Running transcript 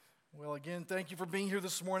Well, again, thank you for being here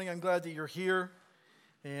this morning. I'm glad that you're here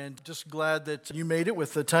and just glad that you made it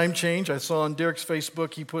with the time change. I saw on Derek's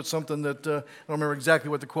Facebook, he put something that, I don't remember exactly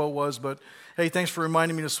what the quote was, but hey, thanks for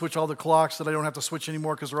reminding me to switch all the clocks that I don't have to switch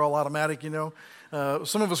anymore because they're all automatic, you know.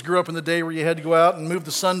 Some of us grew up in the day where you had to go out and move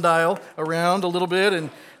the sundial around a little bit and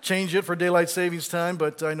change it for daylight savings time,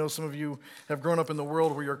 but I know some of you have grown up in the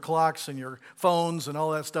world where your clocks and your phones and all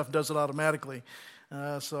that stuff does it automatically.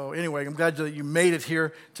 So anyway, I'm glad that you made it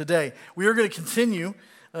here today. We are going to continue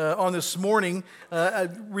on this morning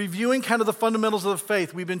reviewing kind of the fundamentals of the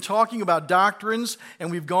faith. We've been talking about doctrines, and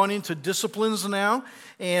we've gone into disciplines now.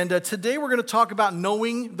 And today we're going to talk about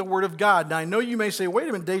knowing the Word of God. Now, I know you may say, wait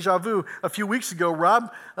a minute, deja vu. A few weeks ago,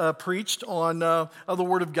 Rob preached on the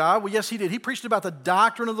Word of God. Well, yes, he did. He preached about the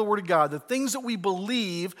doctrine of the Word of God, the things that we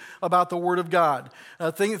believe about the Word of God,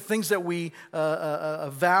 things that we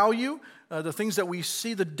value, the things that we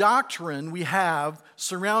see, the doctrine we have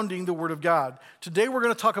surrounding the Word of God. Today we're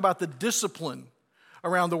going to talk about the discipline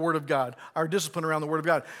around the Word of God, our discipline around the Word of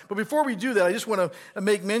God. But before we do that, I just want to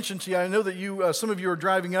make mention to you, I know that you, some of you are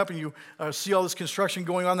driving up and you see all this construction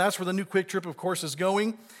going on. That's where the new Quick Trip, of course, is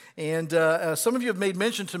going. And some of you have made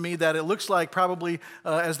mention to me that it looks like probably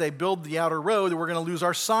as they build the outer road that we're going to lose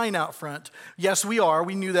our sign out front. Yes, we are.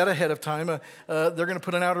 We knew that ahead of time. They're going to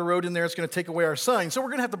put an outer road in there. It's going to take away our sign. So we're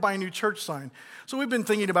going to have to buy a new church sign. So we've been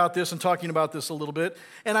thinking about this and talking about this a little bit.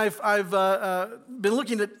 And I've been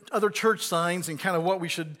looking at other church signs and kind of what we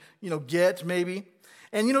should, get maybe.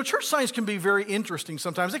 And, church signs can be very interesting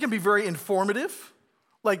sometimes. They can be very informative,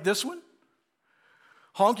 like this one.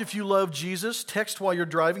 Honk if you love Jesus. Text while you're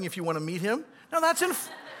driving if you want to meet him. Now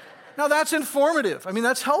that's informative. I mean,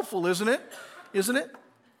 that's helpful, isn't it? Isn't it?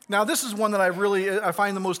 Now this is one that I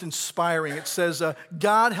find the most inspiring. It says,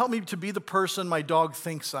 God, help me to be the person my dog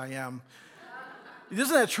thinks I am.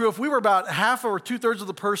 Isn't that true? If we were about half or two-thirds of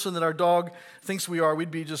the person that our dog thinks we are,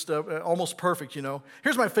 we'd be just almost perfect,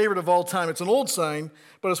 Here's my favorite of all time. It's an old sign,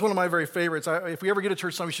 but it's one of my very favorites. If we ever get a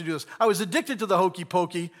church sign, we should do this. I was addicted to the hokey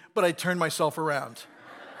pokey, but I turned myself around.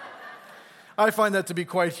 I find that to be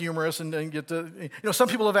quite humorous and get to, some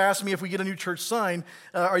people have asked me if we get a new church sign,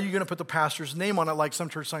 are you going to put the pastor's name on it like some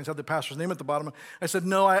church signs have the pastor's name at the bottom? I said,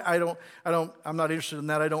 no, I'm not interested in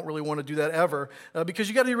that. I don't really want to do that ever because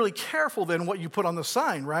you got to be really careful then what you put on the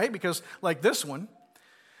sign, right? Because like this one,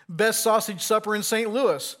 best sausage supper in St.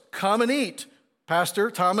 Louis, come and eat,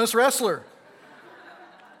 Pastor Thomas Ressler.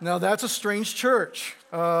 Now, that's a strange church.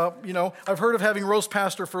 I've heard of having roast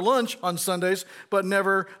pastor for lunch on Sundays, but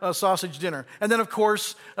never a sausage dinner. And then, of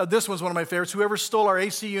course, this one's one of my favorites. Whoever stole our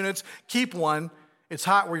AC units, keep one. It's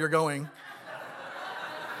hot where you're going.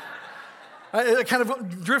 I kind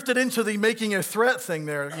of drifted into the making a threat thing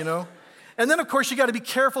there, And then, of course, you got to be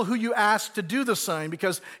careful who you ask to do the sign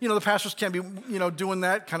because, the pastors can't be, doing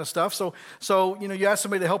that kind of stuff. So you ask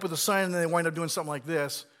somebody to help with the sign and then they wind up doing something like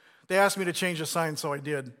this. They asked me to change the sign, so I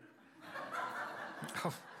did.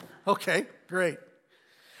 Okay, great.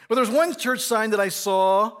 Well, there's one church sign that I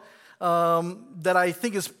saw that I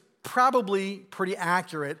think is probably pretty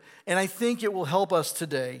accurate, and I think it will help us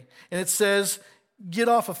today. And it says, get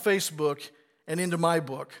off of Facebook and into my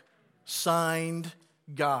book, signed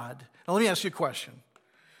God. Now, let me ask you a question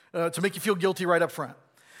to make you feel guilty right up front.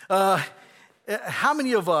 How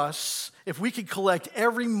many of us, if we could collect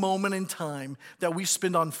every moment in time that we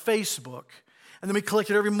spend on Facebook, and then we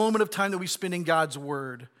collected every moment of time that we spend in God's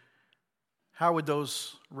Word, how would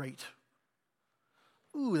those rate?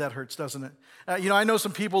 Ooh, that hurts, doesn't it? I know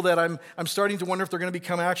some people that I'm starting to wonder if they're going to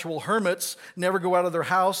become actual hermits, never go out of their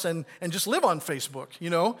house, and just live on Facebook,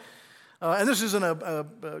 And this isn't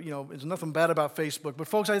there's nothing bad about Facebook. But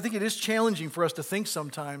folks, I think it is challenging for us to think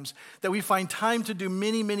sometimes that we find time to do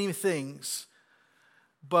many, many things,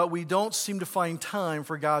 but we don't seem to find time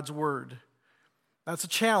for God's Word. That's a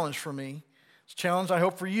challenge for me. It's a challenge, I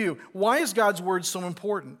hope, for you. Why is God's Word so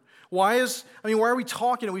important? Why are we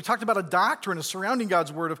talking? We talked about a doctrine surrounding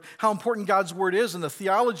God's Word, of how important God's Word is and the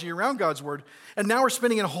theology around God's Word. And now we're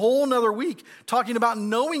spending a whole nother week talking about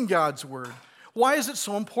knowing God's Word. Why is it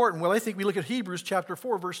so important? Well, I think we look at Hebrews chapter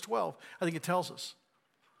 4, verse 12. I think it tells us.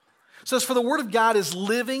 It says, for the Word of God is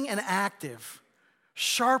living and active,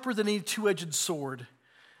 sharper than any two-edged sword,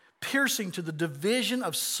 piercing to the division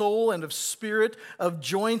of soul and of spirit, of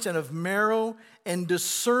joints and of marrow, and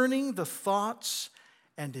discerning the thoughts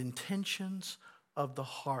and intentions of the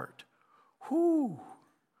heart. Whew.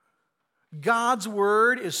 God's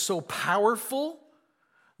Word is so powerful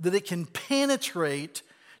that it can penetrate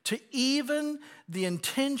to even the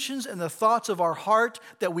intentions and the thoughts of our heart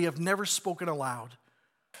that we have never spoken aloud.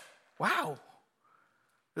 Wow.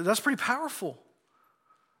 That's pretty powerful.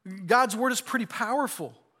 God's Word is pretty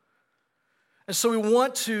powerful. And so we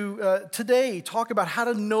want to today talk about how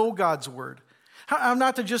to know God's word. How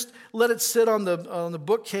not to just let it sit on the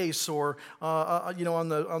bookcase or on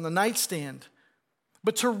the nightstand,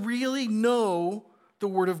 but to really know the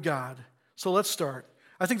word of God. So let's start.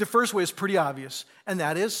 I think the first way is pretty obvious, and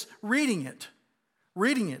that is reading it.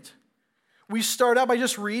 Reading it. We start out by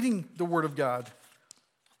just reading the word of God.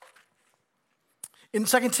 In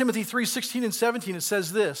 2 Timothy 3:16 and 17, it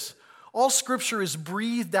says this: all scripture is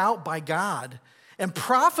breathed out by God and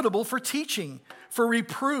profitable for teaching, for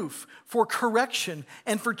reproof, for correction,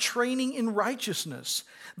 and for training in righteousness,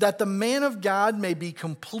 that the man of God may be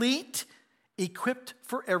complete, equipped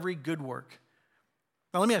for every good work.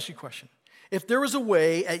 Now let me ask you a question. If there was a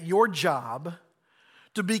way at your job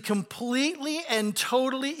to be completely and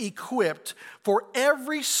totally equipped for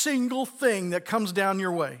every single thing that comes down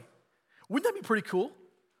your way, wouldn't that be pretty cool?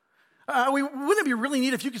 Wouldn't it be really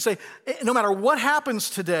neat if you could say, no matter what happens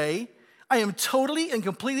today, I am totally and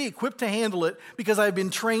completely equipped to handle it because I've been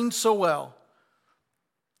trained so well?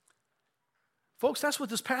 Folks, that's what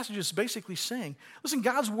this passage is basically saying. Listen,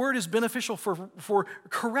 God's word is beneficial for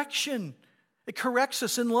correction. It corrects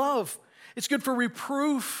us in love. It's good for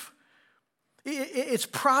reproof. It's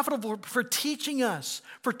profitable for teaching us,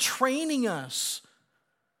 for training us,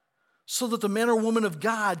 so that the man or woman of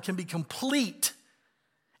God can be complete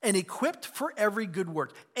and equipped for every good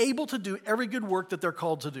work, able to do every good work that they're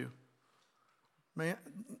called to do. Man,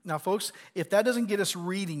 now, folks, if that doesn't get us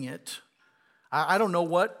reading it, I don't know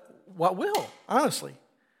what will, honestly.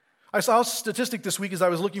 I saw a statistic this week as I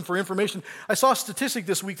was looking for information. I saw a statistic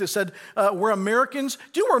this week that said do you know where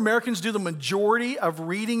Americans do the majority of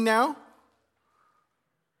reading now?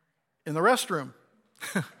 In the restroom.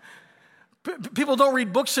 People don't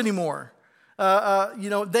read books anymore.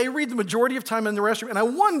 They read the majority of time in the restroom. And I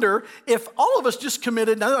wonder if all of us just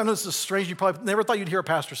committed, now I know this is strange, you probably never thought you'd hear a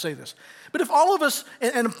pastor say this, but if all of us,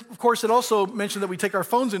 and of course it also mentioned that we take our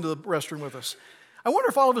phones into the restroom with us. I wonder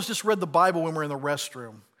if all of us just read the Bible when we're in the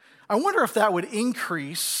restroom. I wonder if that would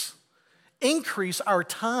increase our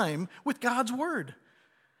time with God's word.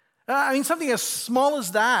 Something as small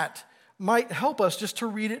as that might help us just to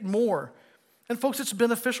read it more. And folks, it's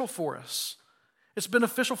beneficial for us. It's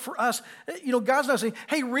beneficial for us. God's not saying,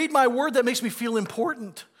 hey, read my word, that makes me feel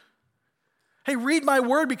important. Hey, read my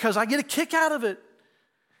word because I get a kick out of it.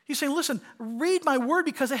 He's saying, listen, read my word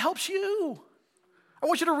because it helps you. I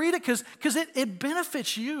want you to read it because it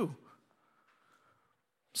benefits you.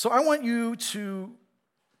 So I want you to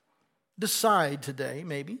decide today,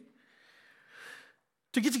 maybe,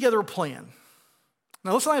 to get together a plan.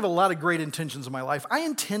 Now, listen, I have a lot of great intentions in my life. I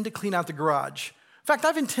intend to clean out the garage. In fact,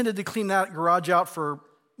 I've intended to clean that garage out for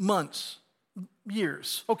months,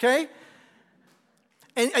 years, okay?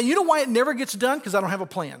 And you know why it never gets done? Because I don't have a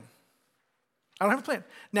plan. I don't have a plan.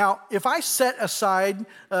 Now, if I set aside,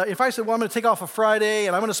 if I said, well, I'm going to take off a Friday,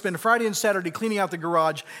 and I'm going to spend Friday and Saturday cleaning out the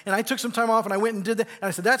garage, and I took some time off, and I went and did that, and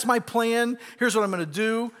I said, that's my plan, here's what I'm going to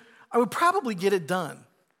do, I would probably get it done.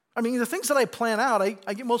 The things that I plan out,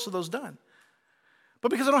 I get most of those done. But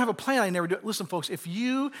because I don't have a plan, I never do it. Listen, folks, if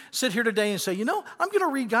you sit here today and say, I'm going to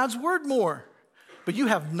read God's word more, but you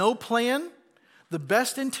have no plan, the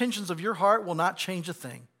best intentions of your heart will not change a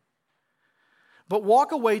thing. But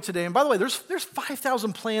walk away today, and by the way, there's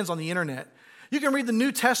 5,000 plans on the internet. You can read the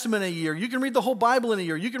New Testament in a year. You can read the whole Bible in a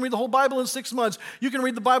year. You can read the whole Bible in 6 months. You can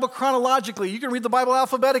read the Bible chronologically. You can read the Bible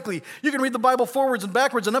alphabetically. You can read the Bible forwards and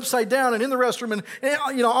backwards and upside down and in the restroom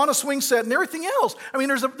and on a swing set and everything else.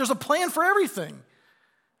 There's a plan for everything.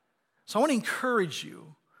 So I want to encourage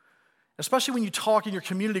you, especially when you talk in your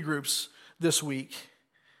community groups this week,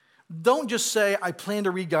 don't just say, I plan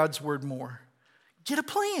to read God's word more. Get a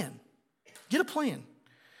plan. Get a plan.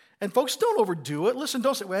 And folks, don't overdo it. Listen,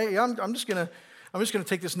 don't say, well, hey, I'm just gonna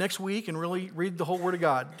take this next week and really read the whole word of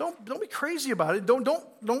God. Don't be crazy about it.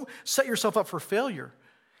 Don't set yourself up for failure.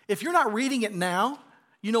 If you're not reading it now,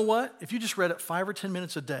 you know what? If you just read it 5 or 10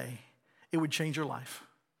 minutes a day, it would change your life.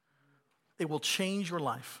 It will change your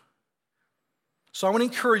life. So I want to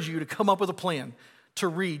encourage you to come up with a plan to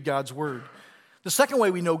read God's word. The second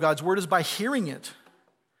way we know God's word is by hearing it.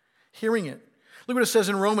 Hearing it. Look what it says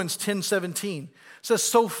in Romans 10:17. It says,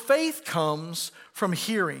 so faith comes from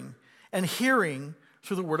hearing, and hearing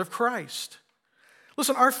through the word of Christ.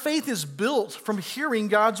 Listen, our faith is built from hearing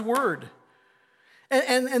God's word.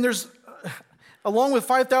 And there's, along with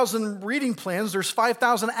 5,000 reading plans, there's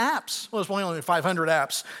 5,000 apps. Well, there's only 500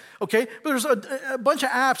 apps, okay? But there's a bunch of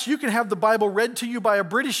apps. You can have the Bible read to you by a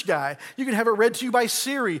British guy. You can have it read to you by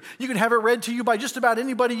Siri. You can have it read to you by just about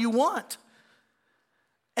anybody you want.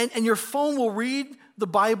 And your phone will read the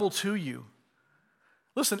Bible to you.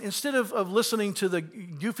 Listen, instead of listening to the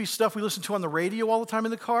goofy stuff we listen to on the radio all the time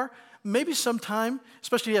in the car, maybe sometime,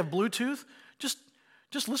 especially if you have Bluetooth,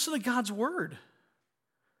 just listen to God's word.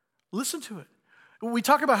 Listen to it. We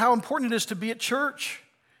talk about how important it is to be at church.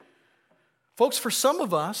 Folks, for some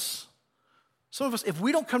of us, if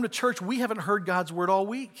we don't come to church, we haven't heard God's word all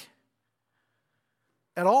week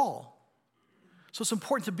at all. So it's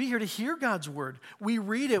important to be here to hear God's word. We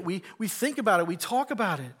read it, we think about it, we talk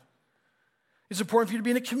about it. It's important for you to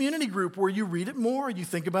be in a community group where you read it more, you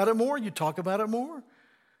think about it more, you talk about it more.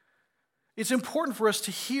 It's important for us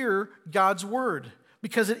to hear God's word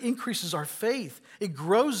because it increases our faith. It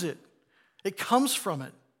grows it. It comes from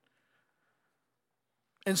it.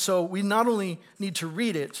 And so we not only need to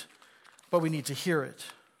read it, but we need to hear it.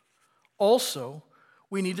 Also,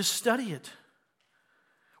 we need to study it.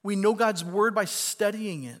 We know God's word by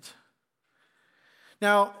studying it.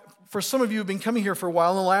 Now, for some of you who've been coming here for a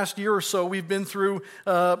while, in the last year or so, we've been through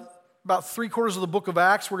about 3/4 of the book of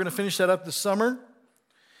Acts. We're going to finish that up this summer.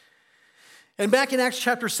 And back in Acts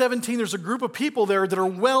chapter 17, there's a group of people there that are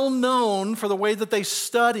well known for the way that they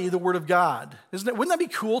study the Word of God. Wouldn't that be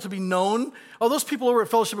cool to be known? Oh, those people over at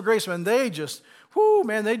Fellowship of Grace, man, they just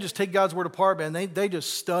take God's Word apart, man. They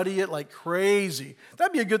just study it like crazy.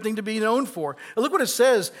 That'd be a good thing to be known for. And look what it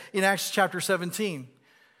says in Acts chapter 17.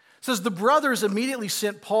 It says, the brothers immediately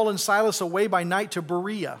sent Paul and Silas away by night to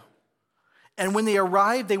Berea. And when they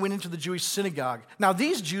arrived, they went into the Jewish synagogue. Now,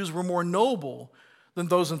 these Jews were more noble than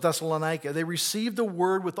those in Thessalonica. They received the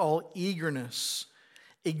word with all eagerness,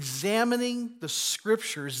 examining the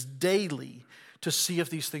scriptures daily to see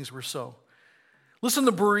if these things were so. Listen,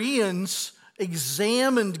 the Bereans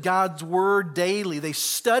examined God's word daily. They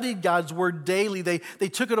studied God's word daily. They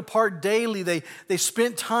took it apart daily. They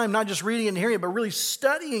spent time not just reading and hearing it, but really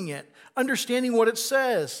studying it, understanding what it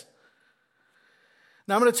says.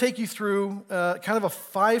 Now I'm going to take you through kind of a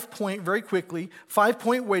 5-point, very quickly,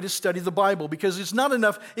 5-point way to study the Bible, because it's not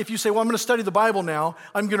enough if you say, well, I'm going to study the Bible now.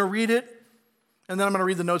 I'm going to read it, and then I'm going to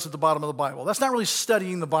read the notes at the bottom of the Bible. That's not really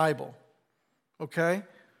studying the Bible, okay?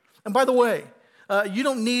 And by the way, you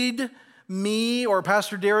don't need me or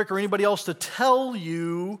Pastor Derek or anybody else to tell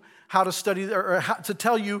you how to study or how to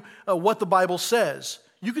tell you what the Bible says.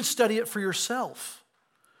 You can study it for yourself.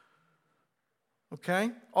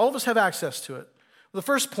 Okay? All of us have access to it. The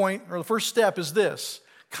first point or the first step is this: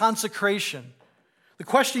 consecration. The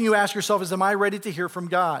question you ask yourself is, am I ready to hear from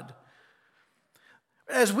God?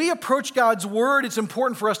 As we approach God's word, it's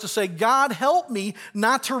important for us to say, God, help me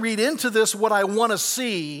not to read into this what I want to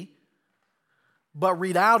see, but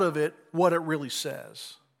read out of it what it really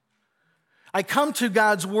says. I come to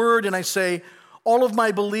God's word and I say, all of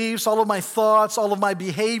my beliefs, all of my thoughts, all of my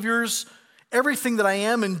behaviors, everything that I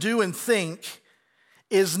am and do and think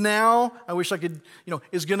is now, I wish I could,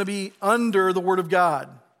 is going to be under the word of God.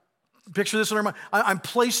 Picture this under I'm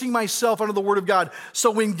placing myself under the word of God.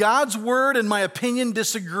 So when God's word and my opinion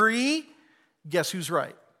disagree, guess who's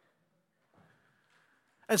right?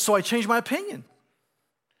 And so I change my opinion.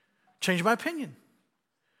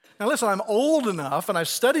 Now listen, I'm old enough and I've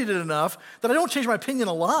studied it enough that I don't change my opinion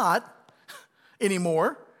a lot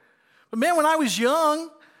anymore. But man, when I was young,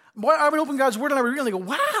 I would open God's word and I would read and I go,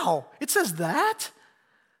 wow, it says that?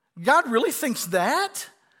 God really thinks that?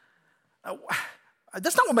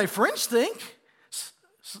 That's not what my friends think.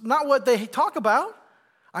 It's not what they talk about.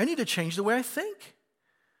 I need to change the way I think.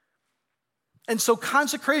 And so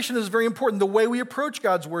consecration is very important, the way we approach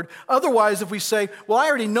God's word. Otherwise, if we say, well, I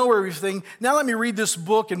already know everything, now let me read this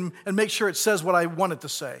book and make sure it says what I want it to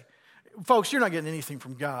say. Folks, you're not getting anything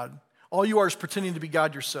from God. All you are is pretending to be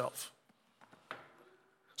God yourself.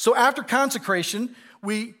 So after consecration,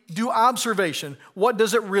 we do observation. What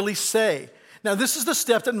does it really say? Now, this is the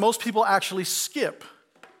step that most people actually skip.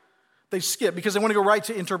 They skip because they want to go right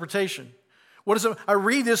to interpretation. What is it? I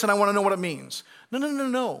read this and I want to know what it means.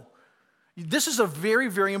 No. This is a very,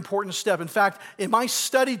 very important step. In fact, in my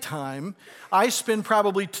study time, I spend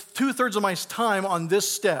probably 2/3 of my time on this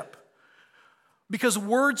step. Because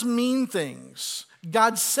words mean things.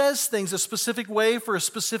 God says things a specific way for a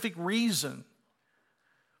specific reason.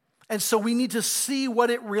 And so we need to see what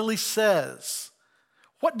it really says.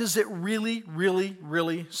 What does it really, really,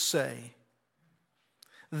 really say?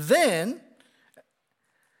 Then,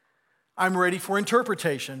 I'm ready for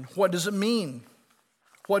interpretation. What does it mean?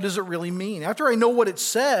 What does it really mean? After I know what it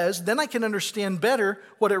says, then I can understand better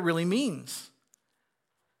what it really means.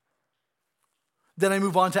 Then I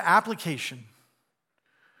move on to application.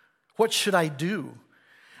 What should I do?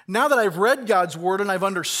 Now that I've read God's word and I've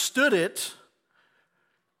understood it,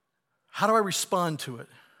 how do I respond to it?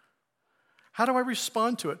 How do I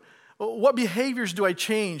respond to it? What behaviors do I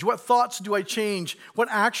change? What thoughts do I change? What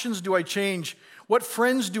actions do I change? What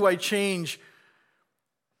friends do I change?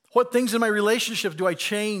 What things in my relationship do I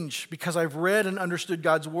change because I've read and understood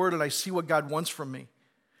God's word and I see what God wants from me?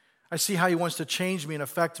 I see how he wants to change me and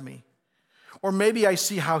affect me. Or maybe I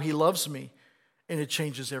see how he loves me and it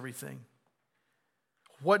changes everything.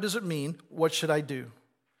 What does it mean? What should I do?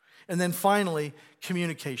 And then finally,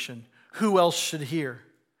 communication. Who else should hear?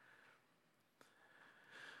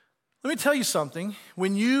 Let me tell you something.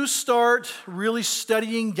 When you start really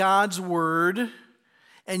studying God's word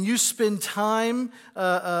and you spend time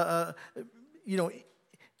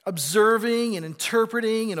observing and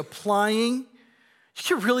interpreting and applying,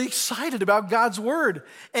 you get really excited about God's word.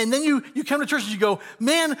 And then you come to church and you go,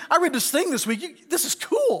 man, I read this thing this week. This is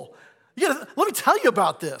cool. Let me tell you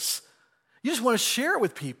about this. You just want to share it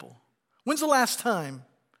with people. When's the last time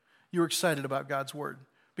you were excited about God's word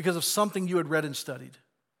because of something you had read and studied?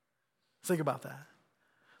 Think about that.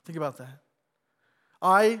 Think about that.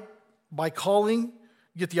 By calling,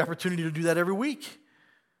 get the opportunity to do that every week.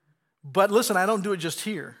 But listen, I don't do it just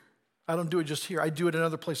here. I do it in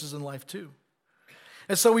other places in life too.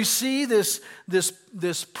 And so we see this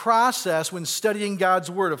process when studying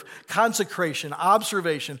God's word of consecration,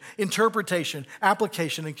 observation, interpretation,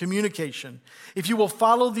 application, and communication. If you will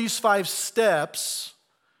follow these 5 steps,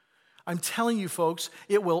 I'm telling you folks,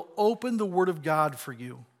 it will open the word of God for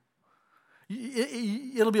you.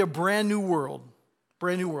 It'll be a brand new world.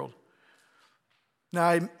 Brand new world.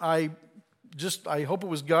 Now, I hope it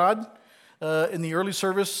was God in the early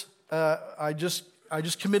service. I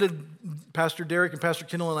just committed Pastor Derek and Pastor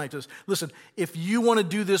Kendall and I to this. Listen, if you want to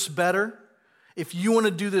do this better, if you want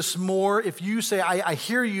to do this more, if you say, I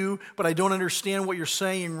hear you, but I don't understand what you're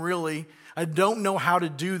saying really, I don't know how to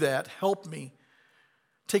do that, help me.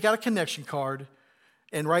 Take out a connection card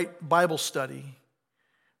and write Bible study.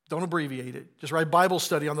 Don't abbreviate it. Just write Bible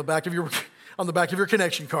study on the back of your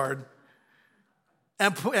connection card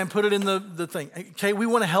and put it in the thing. Okay, we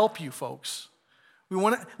want to help you folks.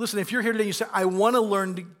 Listen, if you're here today and you say, I want to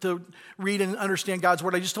learn to read and understand God's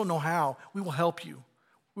word, I just don't know how, we will help you.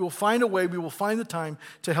 We will find a way, we will find the time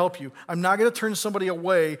to help you. I'm not going to turn somebody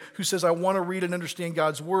away who says, I want to read and understand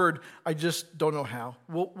God's word, I just don't know how.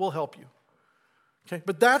 We'll help you. Okay,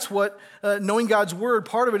 but that's what knowing God's word,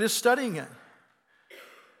 part of it is studying it.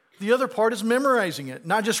 The other part is memorizing it,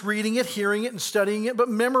 not just reading it, hearing it, and studying it, but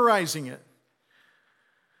memorizing it.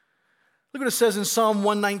 Look what it says in Psalm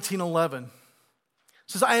 119:11. It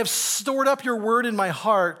says, I have stored up your word in my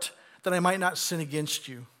heart that I might not sin against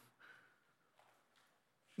you.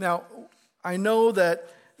 Now, I know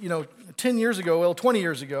that, 20 years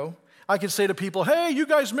ago, I could say to people, hey, you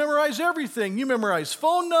guys memorize everything. You memorize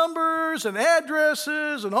phone numbers and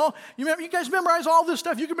addresses and all. You guys memorize all this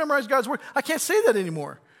stuff. You can memorize God's word. I can't say that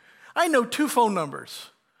anymore. I know 2 phone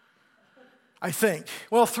numbers, I think.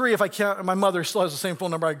 Well, 3 if I count. My mother still has the same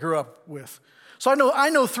phone number I grew up with. So I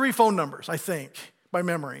know 3 phone numbers, I think, by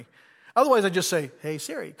memory. Otherwise, I just say, hey,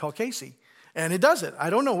 Siri, call Casey. And it does it. I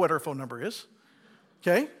don't know what her phone number is.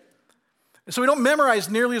 Okay? And so we don't memorize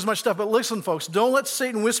nearly as much stuff. But listen, folks, don't let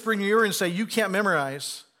Satan whisper in your ear and say, you can't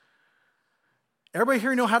memorize. Everybody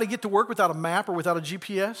here know how to get to work without a map or without a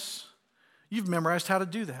GPS? You've memorized how to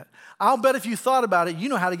do that. I'll bet if you thought about it, you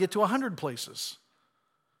know how to get to 100 places.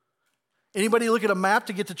 Anybody look at a map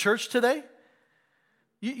to get to church today?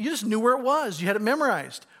 You just knew where it was. You had it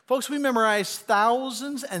memorized. Folks, we memorize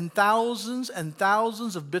thousands and thousands and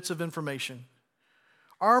thousands of bits of information.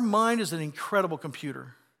 Our mind is an incredible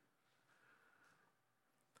computer.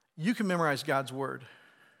 You can memorize God's word.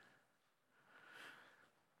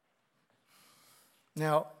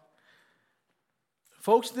 Now,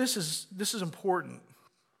 folks, this is important.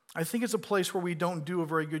 I think it's a place where we don't do a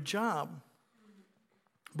very good job,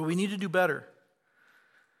 but we need to do better.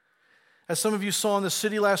 As some of you saw in the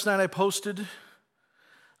city last night, I posted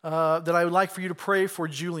that I would like for you to pray for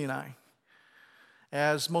Julie and I.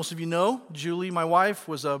 As most of you know, Julie, my wife,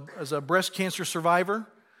 was a breast cancer survivor.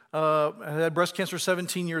 Had breast cancer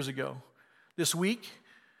 17 years ago. This week,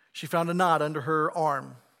 she found a knot under her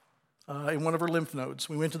arm in one of her lymph nodes.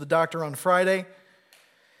 We went to the doctor on Friday,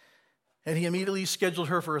 and he immediately scheduled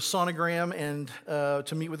her for a sonogram and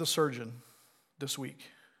to meet with a surgeon this week.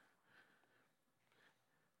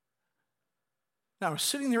 Now, I was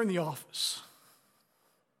sitting there in the office.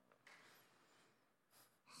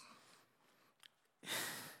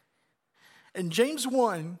 And James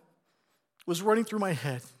 1 was running through my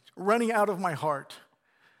head, running out of my heart.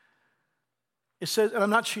 It says, and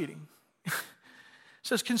I'm not cheating. It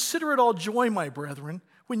says, consider it all joy, my brethren,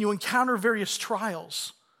 when you encounter various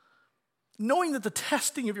trials, knowing that the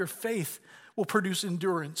testing of your faith will produce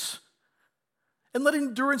endurance. And let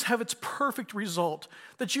endurance have its perfect result,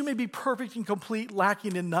 that you may be perfect and complete,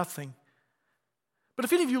 lacking in nothing. But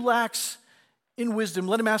if any of you lacks in wisdom,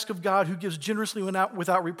 let him ask of God, who gives generously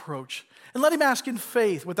without reproach. And let him ask in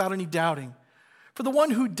faith without any doubting. For the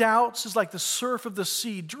one who doubts is like the surf of the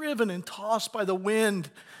sea, driven and tossed by the wind.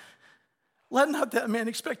 Let not that man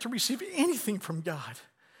expect to receive anything from God,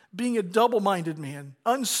 being a double-minded man,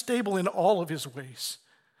 unstable in all of his ways.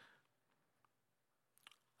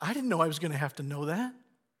 I didn't know I was going to have to know that.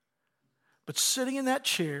 But sitting in that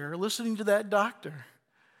chair, listening to that doctor,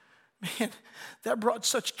 man, that brought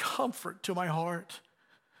such comfort to my heart.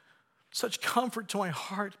 Such comfort to my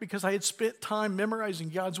heart because I had spent time memorizing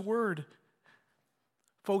God's word.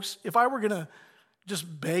 Folks, if I were going to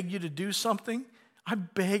just beg you to do something, I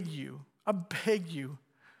beg you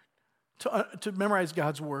to memorize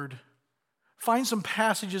God's word. Find some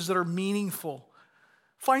passages that are meaningful.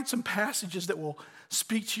 Find some passages that will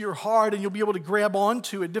speak to your heart and you'll be able to grab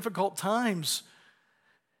onto at difficult times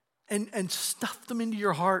and stuff them into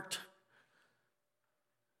your heart.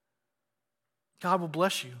 God will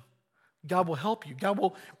bless you. God will help you. God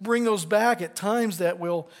will bring those back at times that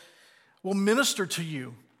will minister to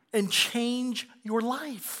you and change your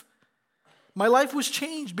life. My life was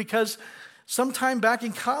changed because sometime back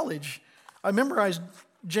in college, I memorized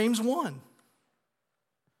James 1.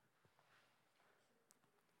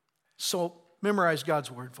 So memorize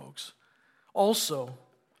God's word, folks. Also,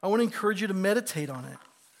 I want to encourage you to meditate on it.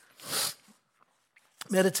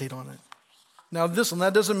 Meditate on it. Now,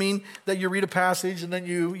 that doesn't mean that you read a passage and then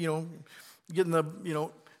you get in the,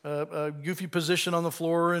 goofy position on the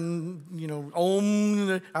floor and,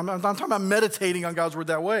 I'm not talking about meditating on God's word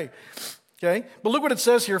that way. Okay? But look what it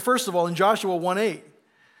says here, first of all, in Joshua 1:8. It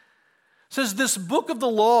says, this book of the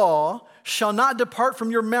law shall not depart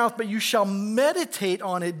from your mouth, but you shall meditate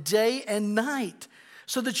on it day and night,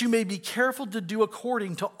 so that you may be careful to do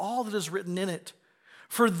according to all that is written in it.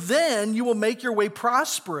 For then you will make your way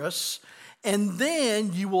prosperous, and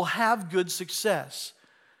then you will have good success.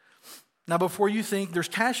 Now, before you think there's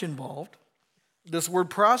cash involved, this word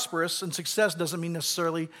prosperous and success doesn't mean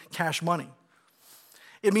necessarily cash money.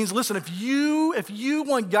 It means, listen, if you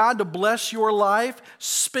want God to bless your life,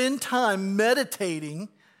 spend time meditating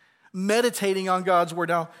on God's word.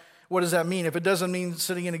 Now, what does that mean? If it doesn't mean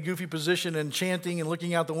sitting in a goofy position and chanting and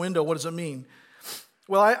looking out the window, what does it mean?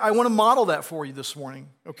 Well, I want to model that for you this morning,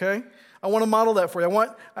 okay? I want to model that for you.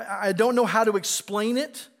 I don't know how to explain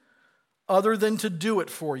it other than to do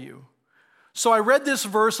it for you. So I read this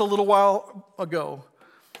verse a little while ago,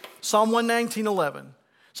 Psalm 119:11.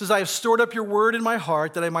 It says, I have stored up your word in my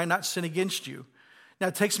heart that I might not sin against you. Now,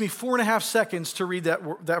 it takes me 4.5 seconds to read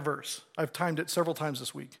that verse. I've timed it several times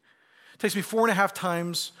this week. It takes me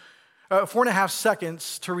 4.5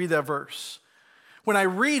 seconds to read that verse. When I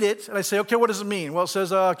read it, and I say, okay, what does it mean? Well, it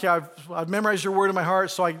says, okay, I've memorized your word in my heart,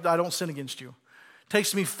 so I don't sin against you. It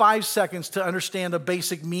takes me 5 seconds to understand the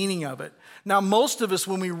basic meaning of it. Now, most of us,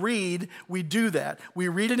 when we read, we do that. We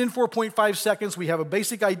read it in 4.5 seconds, we have a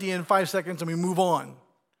basic idea in 5 seconds, and we move on.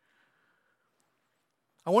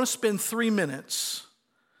 I want to spend 3 minutes,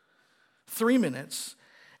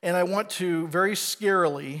 and I want to very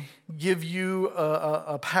scarily give you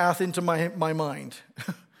a path into my mind.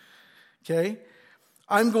 Okay?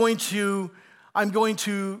 I'm going to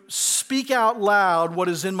speak out loud what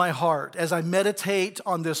is in my heart as I meditate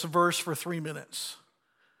on this verse for 3 minutes.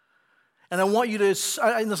 And I want you to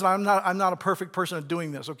listen. I'm not a perfect person at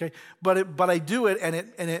doing this, okay? But I do it, and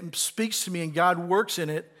it speaks to me, and God works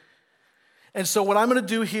in it. And so what I'm going to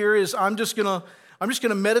do here is I'm just going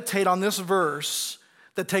to meditate on this verse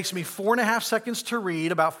that takes me 4.5 seconds to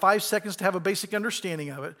read, about 5 seconds to have a basic understanding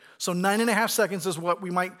of it. So 9.5 seconds is what we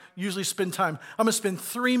might usually spend time. I'm going to spend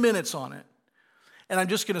 3 minutes on it. And I'm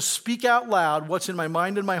just going to speak out loud what's in my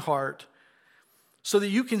mind and my heart so that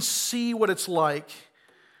you can see what it's like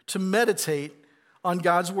to meditate on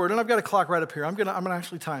God's word. And I've got a clock right up here. I'm going to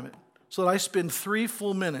actually time it so that I spend 3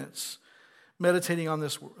 full minutes meditating on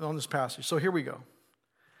this passage. So here we go.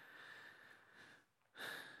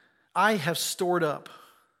 I have stored up.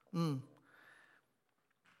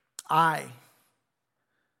 I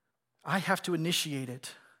have to initiate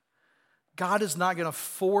it. God is not going to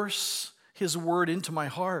force his word into my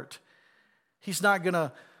heart. He's not going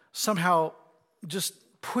to somehow just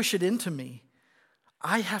push it into me.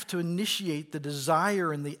 I have to initiate the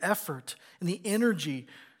desire and the effort and the energy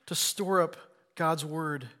to store up God's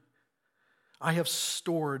word. I have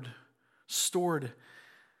stored.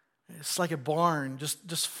 It's like a barn,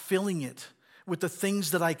 just filling it with the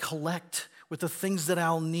things that I collect, with the things that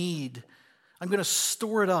I'll need. I'm going to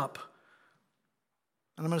store it up.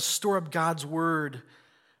 And I'm going to store up God's word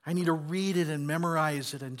I need to read it and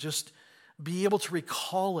memorize it and just be able to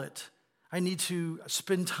recall it. I need to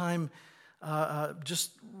spend time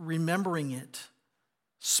just remembering it,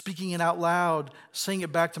 speaking it out loud, saying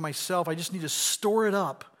it back to myself. I just need to store it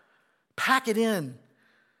up, pack it in,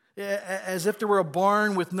 as if there were a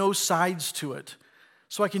barn with no sides to it,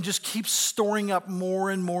 so I can just keep storing up more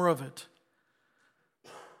and more of it.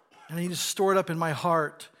 And I need to store it up in my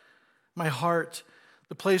heart,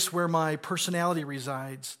 the place where my personality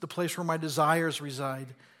resides, the place where my desires reside,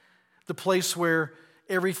 the place where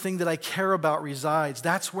everything that I care about resides.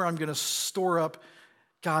 That's where I'm going to store up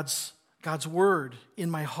God's word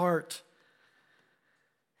in my heart.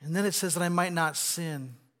 And then it says that I might not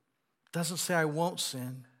sin. It doesn't say I won't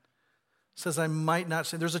sin. It says I might not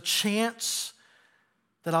sin. There's a chance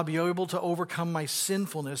that I'll be able to overcome my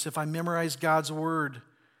sinfulness if I memorize God's word.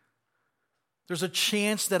 There's a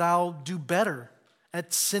chance that I'll do better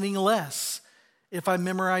at sinning less if I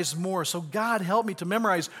memorize more. So God, help me to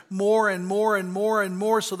memorize more and more and more and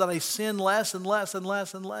more so that I sin less and less and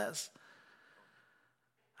less and less.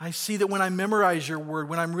 I see that when I memorize your word,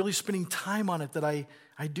 when I'm really spending time on it, that I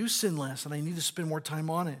do sin less and I need to spend more time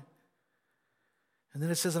on it. And then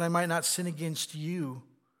it says that I might not sin against you.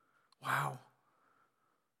 Wow.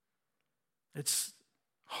 It's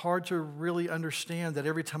hard to really understand that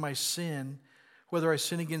every time I sin, whether I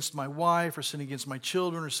sin against my wife or sin against my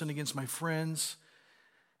children or sin against my friends,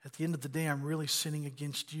 at the end of the day, I'm really sinning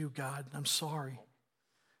against you, God. I'm sorry.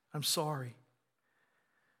 I'm sorry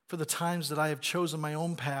for the times that I have chosen my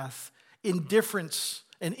own path, indifference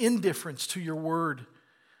to your word.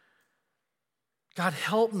 God,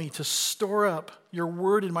 help me to store up your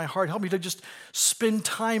word in my heart. Help me to just spend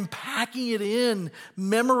time packing it in,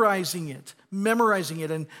 memorizing it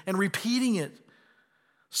and repeating it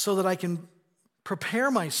so that I can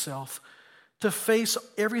prepare myself to face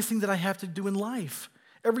everything that I have to do in life,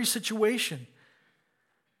 every situation.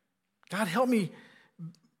 God, help me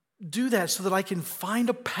do that so that I can find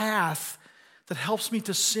a path that helps me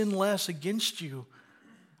to sin less against you.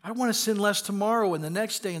 I want to sin less tomorrow and the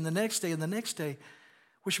next day and the next day and the next day,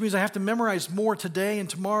 which means I have to memorize more today and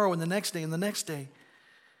tomorrow and the next day and the next day.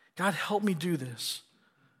 God, help me do this.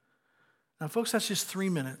 Now, folks, that's just 3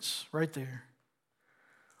 minutes right there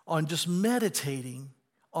on just meditating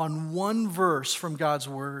on one verse from God's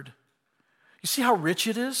word. You see how rich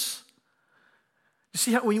it is? You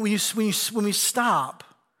see how when we stop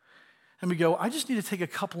and we go, I just need to take a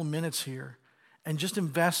couple of minutes here and just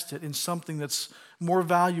invest it in something that's more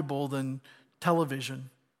valuable than television.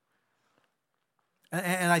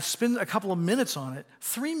 And I spend a couple of minutes on it.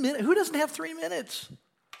 3 minutes. Who doesn't have 3 minutes?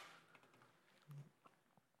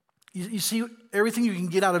 You see everything you can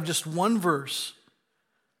get out of just one verse.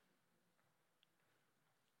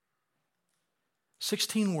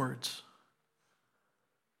 16 words.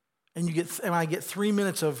 And I get 3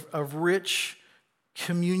 minutes of rich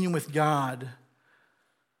communion with God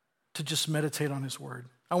to just meditate on his word.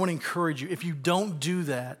 I want to encourage you, if you don't do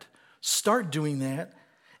that, start doing that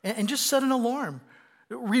and just set an alarm.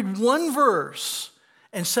 Read one verse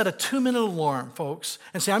and set a 2-minute alarm, folks,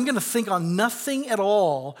 and say, I'm going to think on nothing at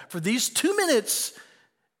all for these 2 minutes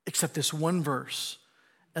except this one verse,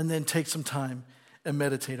 and then take some time and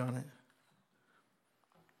meditate on it.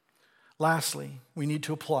 Lastly, we need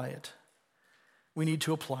to apply it. We need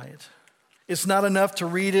to apply it. It's not enough to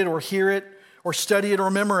read it or hear it or study it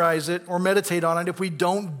or memorize it or meditate on it if we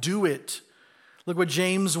don't do it. Look what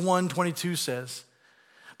James 1:22 says.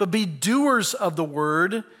 But be doers of the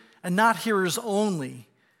word and not hearers only,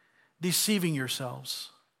 deceiving yourselves.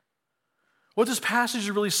 What this passage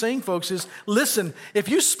is really saying, folks, is listen, if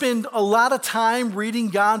you spend a lot of time reading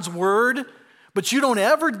God's word, but you don't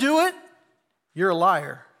ever do it, you're a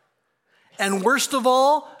liar. And worst of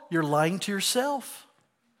all, you're lying to yourself.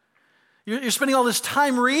 You're spending all this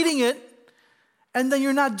time reading it, and then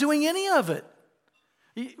you're not doing any of it.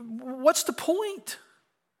 What's the point?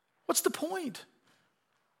 What's the point?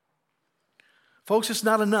 Folks, it's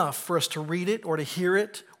not enough for us to read it or to hear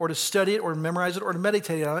it or to study it or to memorize it or to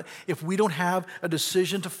meditate on it if we don't have a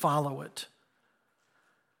decision to follow it.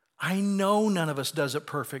 I know none of us does it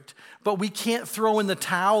perfect, but we can't throw in the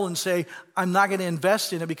towel and say, I'm not going to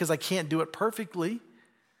invest in it because I can't do it perfectly.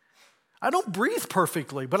 I don't breathe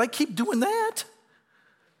perfectly, but I keep doing that.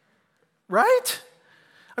 Right?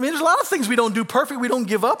 I mean, there's a lot of things we don't do perfect, we don't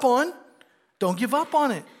give up on. Don't give up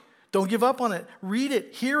on it. Don't give up on it. Read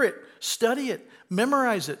it, hear it, study it,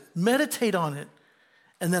 memorize it, meditate on it,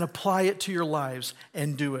 and then apply it to your lives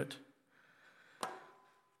and do it.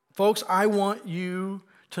 Folks, I want you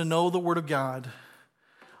to know the Word of God.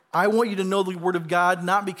 I want you to know the Word of God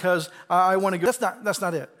not because I want to go. That's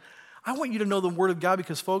not it. I want you to know the Word of God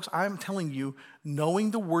because, folks, I'm telling you,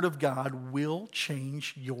 knowing the Word of God will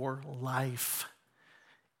change your life.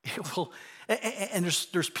 It will, and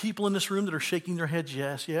there's people in this room that are shaking their heads,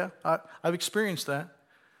 yes, yeah, I've experienced that.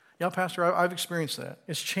 Yeah, Pastor, I've experienced that.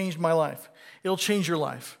 It's changed my life. It'll change your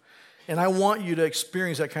life. And I want you to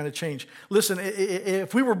experience that kind of change. Listen,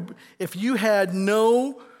 if you had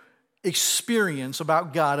no experience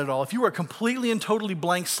about God at all, if you were a completely and totally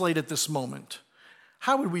blank slate at this moment,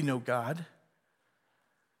 how would we know God?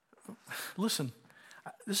 Listen,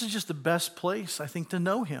 this is just the best place, I think, to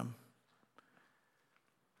know Him.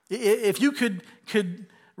 If you could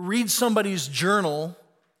read somebody's journal,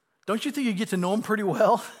 don't you think you'd get to know them pretty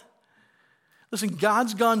well? Listen,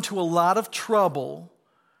 God's gone to a lot of trouble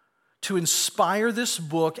to inspire this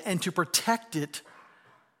book and to protect it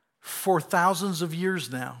for thousands of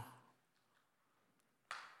years now.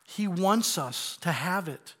 He wants us to have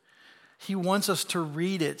it. He wants us to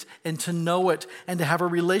read it and to know it and to have a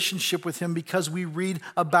relationship with Him because we read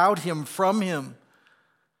about Him, from Him.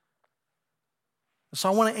 So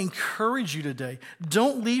I want to encourage you today.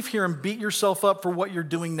 Don't leave here and beat yourself up for what you're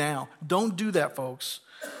doing now. Don't do that, folks.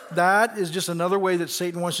 That is just another way that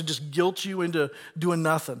Satan wants to just guilt you into doing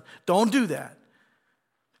nothing. Don't do that.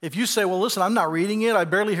 If you say, well, listen, I'm not reading it. I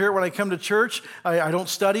barely hear it when I come to church. I don't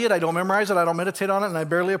study it. I don't memorize it. I don't meditate on it, and I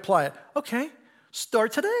barely apply it. Okay,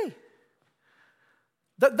 start today.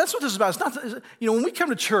 That's what this is about. It's not, when we come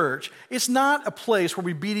to church, it's not a place where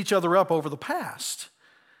we beat each other up over the past.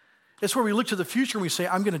 It's where we look to the future and we say,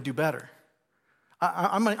 I'm going to do better.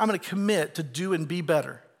 I'm going to commit to do and be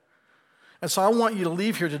better. And so I want you to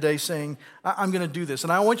leave here today saying, I'm going to do this.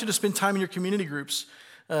 And I want you to spend time in your community groups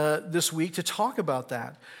this week to talk about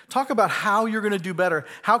that. Talk about how you're going to do better,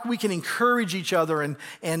 how we can encourage each other and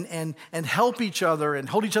help each other and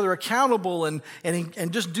hold each other accountable and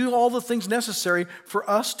just do all the things necessary for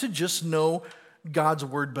us to just know God's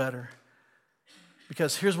word better.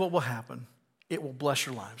 Because here's what will happen. It will bless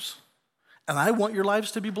your lives. And I want your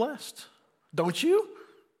lives to be blessed. Don't you?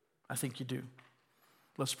 I think you do.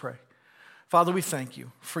 Let's pray. Father, we thank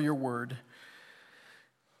you for your word.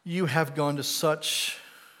 You have gone to such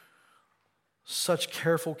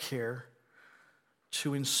careful care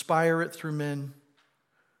to inspire it through men,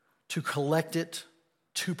 to collect it,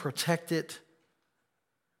 to protect it,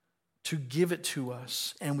 to give it to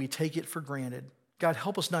us, and we take it for granted. God,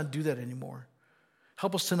 help us not do that anymore.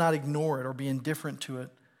 Help us to not ignore it or be indifferent to it,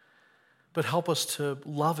 but help us to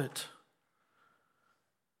love it,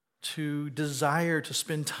 to desire to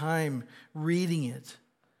spend time reading it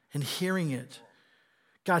and hearing it.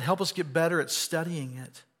 God, help us get better at studying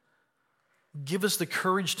it. Give us the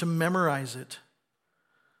courage to memorize it.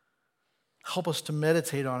 Help us to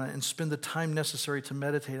meditate on it and spend the time necessary to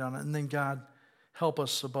meditate on it. And then, God, help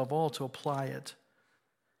us above all to apply it.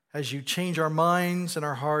 As you change our minds and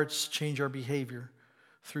our hearts, change our behavior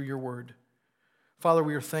through your word. Father,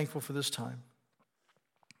 we are thankful for this time.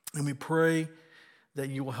 And we pray that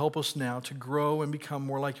you will help us now to grow and become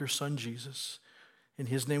more like your Son, Jesus. In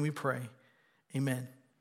his name we pray. Amen.